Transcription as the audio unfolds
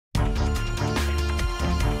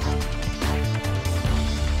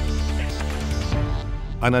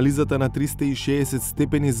Анализата на 360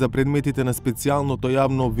 степени за предметите на специјалното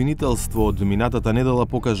јавно обвинителство од минатата недела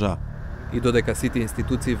покажа. И додека сите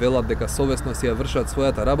институции велат дека совесно си ја вршат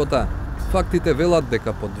својата работа, фактите велат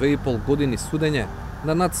дека по 2,5 години судење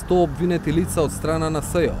на над 100 обвинети лица од страна на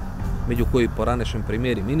СЈО, меѓу кои поранешен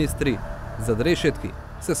премиер и министри, зад решетки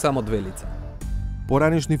се само 2 лица.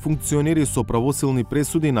 Поранешни функционери со правосилни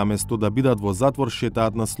пресуди наместо да бидат во затвор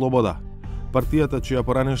шетаат на слобода. Партијата чија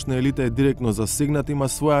поранешна елита е директно засегната има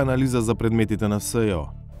своја анализа за предметите на СЈО.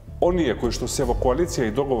 Оние кои што се во коалиција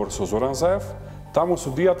и договор со Зоран Заев, таму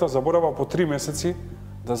судијата заборава по 3 месеци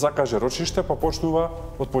да закаже рочиште, па почнува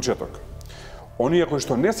од почеток. Оние кои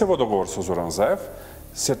што не се во договор со Зоран Заев,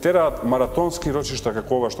 се тераат маратонски рочишта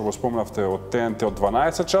како ова што го спомнавте од ТНТ од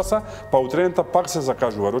 12 часа, па утрената пак се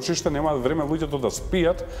закажува рочиште, немаат време луѓето да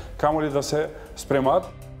спијат, камоли да се спремаат.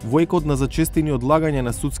 Војкот на зачестени одлагање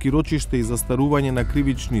на судски рочиште и застарување на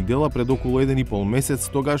кривични дела пред околу 1,5 месец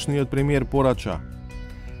тогашниот премиер порача.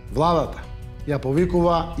 Владата ја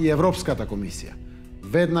повикува и Европската комисија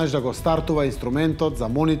веднаш да го стартува инструментот за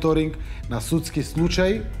мониторинг на судски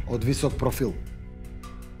случаи од висок профил.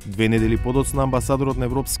 2 недели подоцна амбасадорот на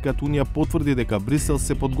Европската унија потврди дека Брисел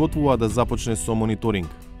се подготвува да започне со мониторинг.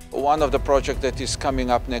 One of the projects that is coming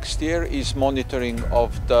up next year is monitoring of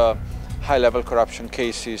the high-level corruption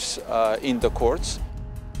cases in the courts.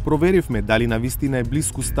 Проверивме дали навистина е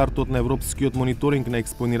блиску стартот на европскиот мониторинг на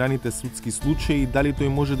експонираните судски случаи и дали тој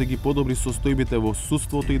може да ги подобри состојбите во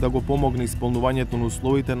судството и да го помогне исполнувањето на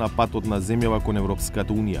условите на патот на земјава кон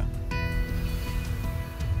Европската унија.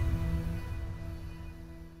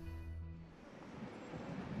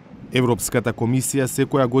 Европската комисија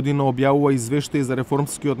секоја година објавува извештај за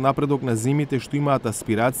реформскиот напредок на земјите што имаат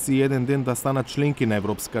аспирации еден ден да станат членки на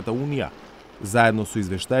Европската унија. Заедно со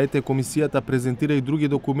извештаите, комисијата презентира и други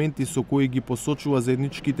документи со кои ги посочува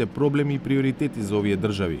заедничките проблеми и приоритети за овие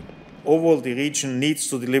држави. Overall, the region needs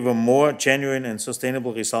to deliver more genuine and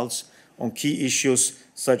sustainable results on key issues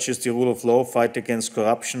such as the rule of law, fight against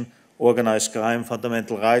corruption, organized crime,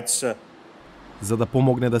 fundamental rights. За да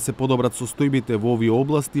помогне да се подобрат состојбите во овие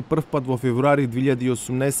области, првпат во февруари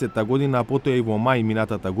 2018 година, а потоа и во мај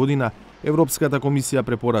минатата година, Европската комисија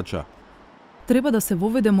препорача: треба да се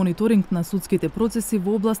воведе мониторинг на судските процеси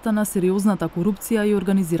во областа на сериозната корупција и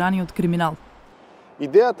организираниот криминал.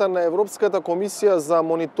 Идејата на Европската комисија за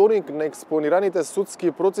мониторинг на експонираните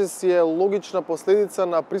судски процеси е логична последица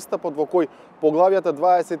на пристапот во кој поглавјата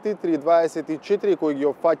 23 и 24 кои ги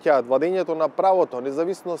опфаќаат владењето на правото,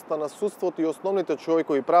 независноста на судството и основните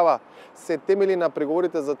човекови права се темели на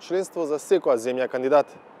преговорите за членство за секоја земја кандидат.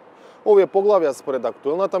 Овие поглавја според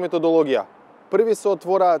актуелната методологија први се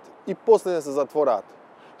отвораат и последни се затвораат,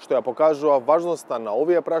 што ја покажува важноста на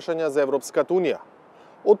овие прашања за Европската унија.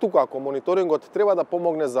 Оттука, ако мониторингот треба да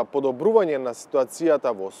помогне за подобрување на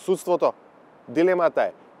ситуацијата во судството, дилемата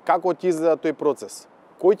е како ќе изгледа тој процес,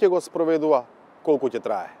 кој ќе го спроведува, колку ќе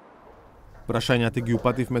трае. Прашањата ги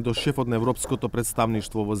упативме до шефот на Европското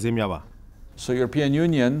представништво во земјава. So European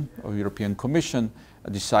Union or European Commission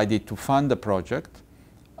decided to fund a project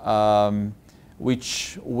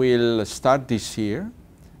which will start this year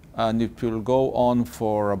and it will go on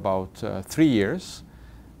for about 3 years.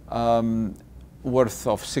 Worth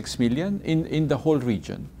of 6 million in the whole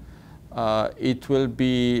region. It will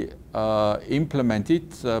be implemented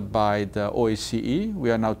by the OSCE. We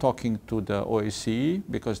are now talking to the OSCE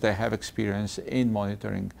because they have experience in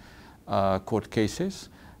monitoring court cases.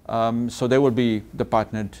 So they will be the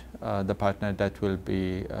partner that will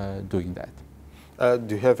be doing that.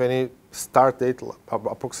 Do you have any start date,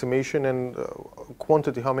 approximation, and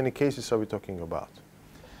quantity? How many cases are we talking about?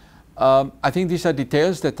 I think these are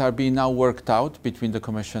details that are being now worked out between the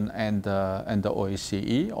Commission and the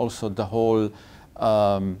OSCE. Also, the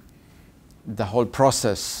whole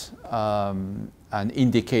process and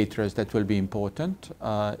indicators that will be important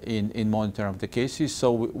in monitoring of the cases.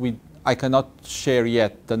 So I cannot share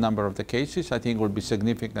yet the number of the cases. I think it will be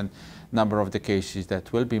significant number of the cases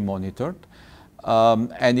that will be monitored.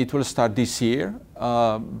 And it will start this year,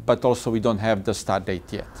 but also we don't have the start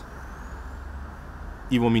date yet.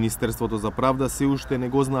 И во Министерството за правда се уште не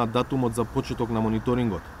го знаат датумот за почеток на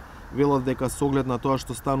мониторингот. Велат дека со оглед на тоа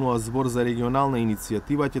што станува збор за регионална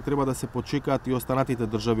иницијатива, ќе треба да се почекаат и останатите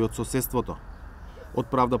држави од соседството.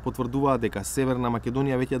 Од правда потврдуваат дека Северна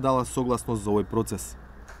Македонија веќе дала согласност за овој процес.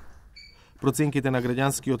 Проценките на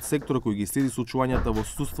граѓанскиот сектор кој ги следи случувањата во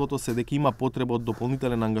судството се дека има потреба од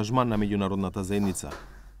дополнителен ангажман на меѓународната заедница.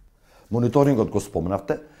 Мониторингот го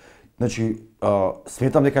спомнавте. Значи,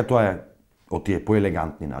 сметам дека тоа е од тие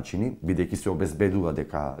поелегантни начини, бидејќи се обезбедува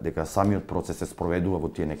дека самиот процес се спроведува во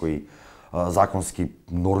тие некои законски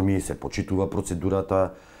норми, се почитува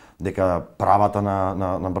процедурата, дека правата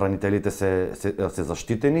на бранителите се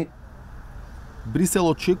заштитени. Брисел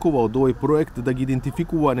очекува од овој проект да ги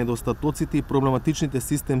идентификува недостатоците и проблематичните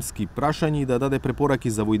системски прашања и да даде препораки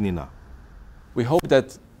за во иднина. We hope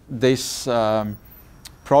that this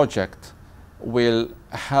project will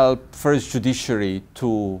help first judiciary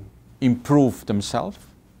to improve themselves,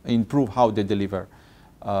 improve how they deliver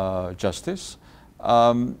justice.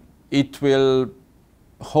 It will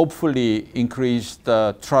hopefully increase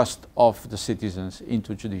the trust of the citizens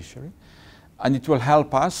into judiciary, and it will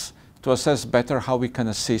help us to assess better how we can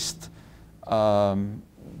assist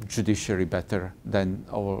judiciary better than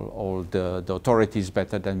all the authorities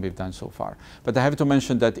better than we've done so far. But I have to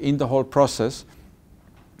mention that in the whole process,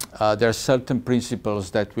 there are certain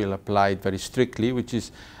principles that will apply very strictly, which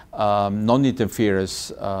is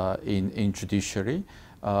non-interference in judiciary,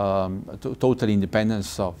 total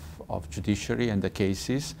independence of judiciary and the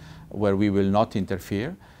cases where we will not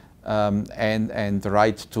interfere, and the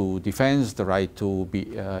right to defense, the right to be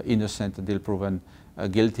innocent until proven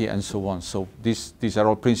guilty, and so on. So these are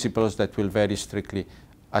all principles that will very strictly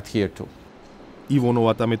adhere to. И во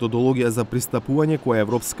новата методологија за пристапување која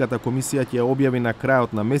Европската комисија ќе ја објави на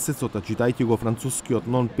крајот на месецот, а читајќи го францускиот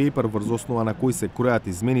нон-пейпер врз основа на кој се кројат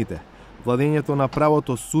измените, владењето на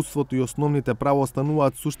правото, судството и основните права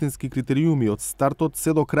остануваат суштински критериуми од стартот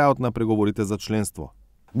се до крајот на преговорите за членство.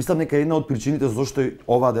 Мислам дека една од причините зашто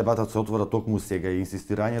оваа дебата се отвора токму сега и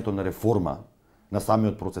инсистирањето на реформа на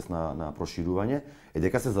самиот процес на проширување е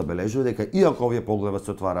дека се забележува дека иако овие погледа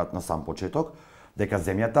се отвараат на сам почеток, дека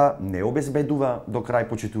земјата не обезбедува до крај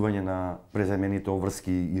почитување на преземените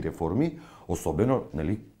обврски и реформи, особено,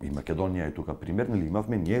 нели, и Македонија е тука пример, нели,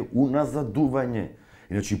 имавме ние уназадување.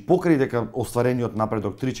 Иначе покрај дека остварениот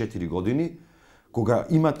напредок 3-4 години, кога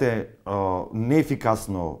имате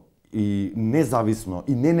неефикасно и независно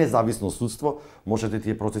и независно судство, можете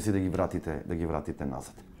тие процеси да ги вратите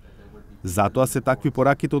назад. Затоа се такви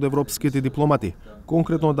пораките од европските дипломати,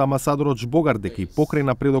 конкретно од амбасадорот Жбогар, дека и покрај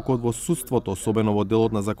напредокот во судството, особено во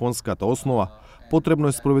делот на законската основа, потребно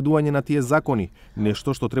е спроведување на тие закони,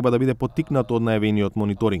 нешто што треба да биде поттикнато од најавениот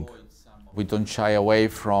мониторинг. We don't shy away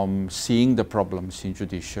from seeing the problems in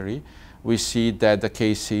judiciary. We see that the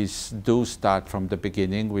cases do start from the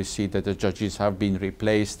beginning. We see that the judges have been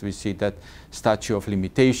replaced. We see that statute of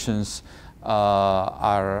limitations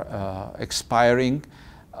are expiring.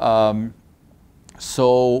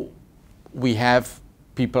 So we have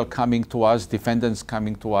people coming to us, defendants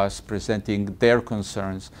coming to us, presenting their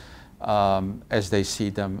concerns as they see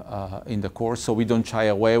them in the court. So we don't shy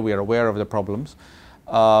away. We are aware of the problems.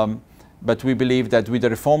 But we believe that with the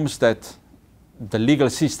reforms that the legal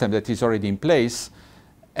system that is already in place,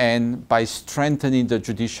 and by strengthening the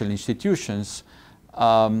judicial institutions,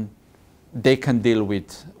 they can deal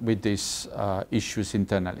with these issues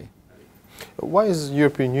internally. Why is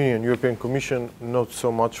European Union, European Commission not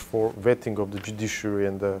so much for vetting of the judiciary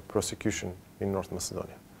and the prosecution in North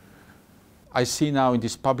Macedonia? I see now in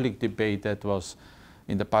this public debate that was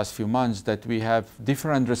in the past few months that we have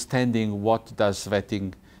different understanding what does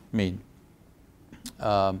vetting mean.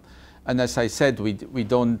 And as I said, we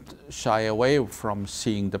don't shy away from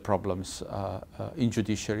seeing the problems in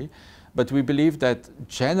judiciary, but we believe that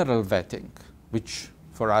general vetting, which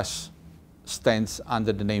for us stands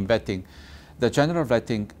under the name vetting, the general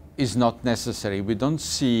vetting is not necessary. We don't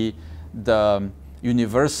see the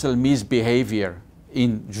universal misbehavior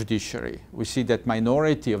in judiciary. We see that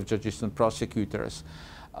minority of judges and prosecutors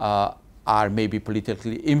are maybe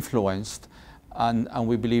politically influenced, and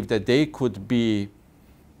we believe that they could be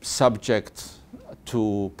subject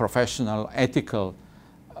to professional ethical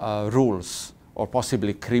rules or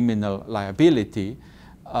possibly criminal liability,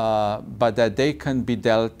 but that they can be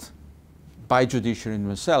dealt by judiciary in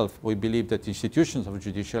themselves. We believe that institutions of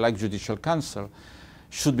judiciary, like Judicial Council,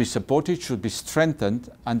 should be supported, should be strengthened,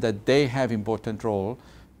 and that they have important role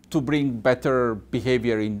to bring better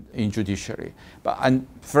behavior in judiciary. And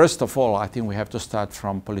first of all, I think we have to start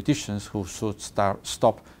from politicians who should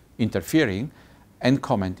stop interfering and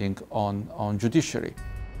commenting on judiciary.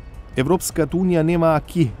 Европската унија нема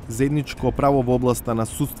аки, заедничко право во областа на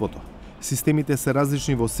судството. Системите се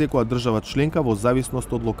различни во секоја држава членка во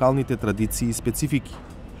зависност од локалните традиции и специфики.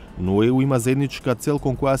 Но ЕУ има заедничка цел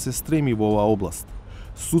кон која се стреми во оваа област.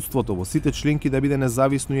 Судството во сите членки да биде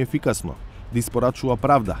независно и ефикасно, да испорачува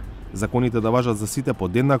правда, законите да важат за сите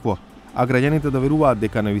подеднакво, а граѓаните да веруваат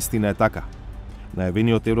дека навистина е така.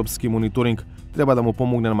 Најавениот европски мониторинг треба да му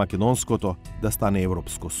помогне на македонското да стане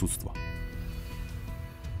европско судство.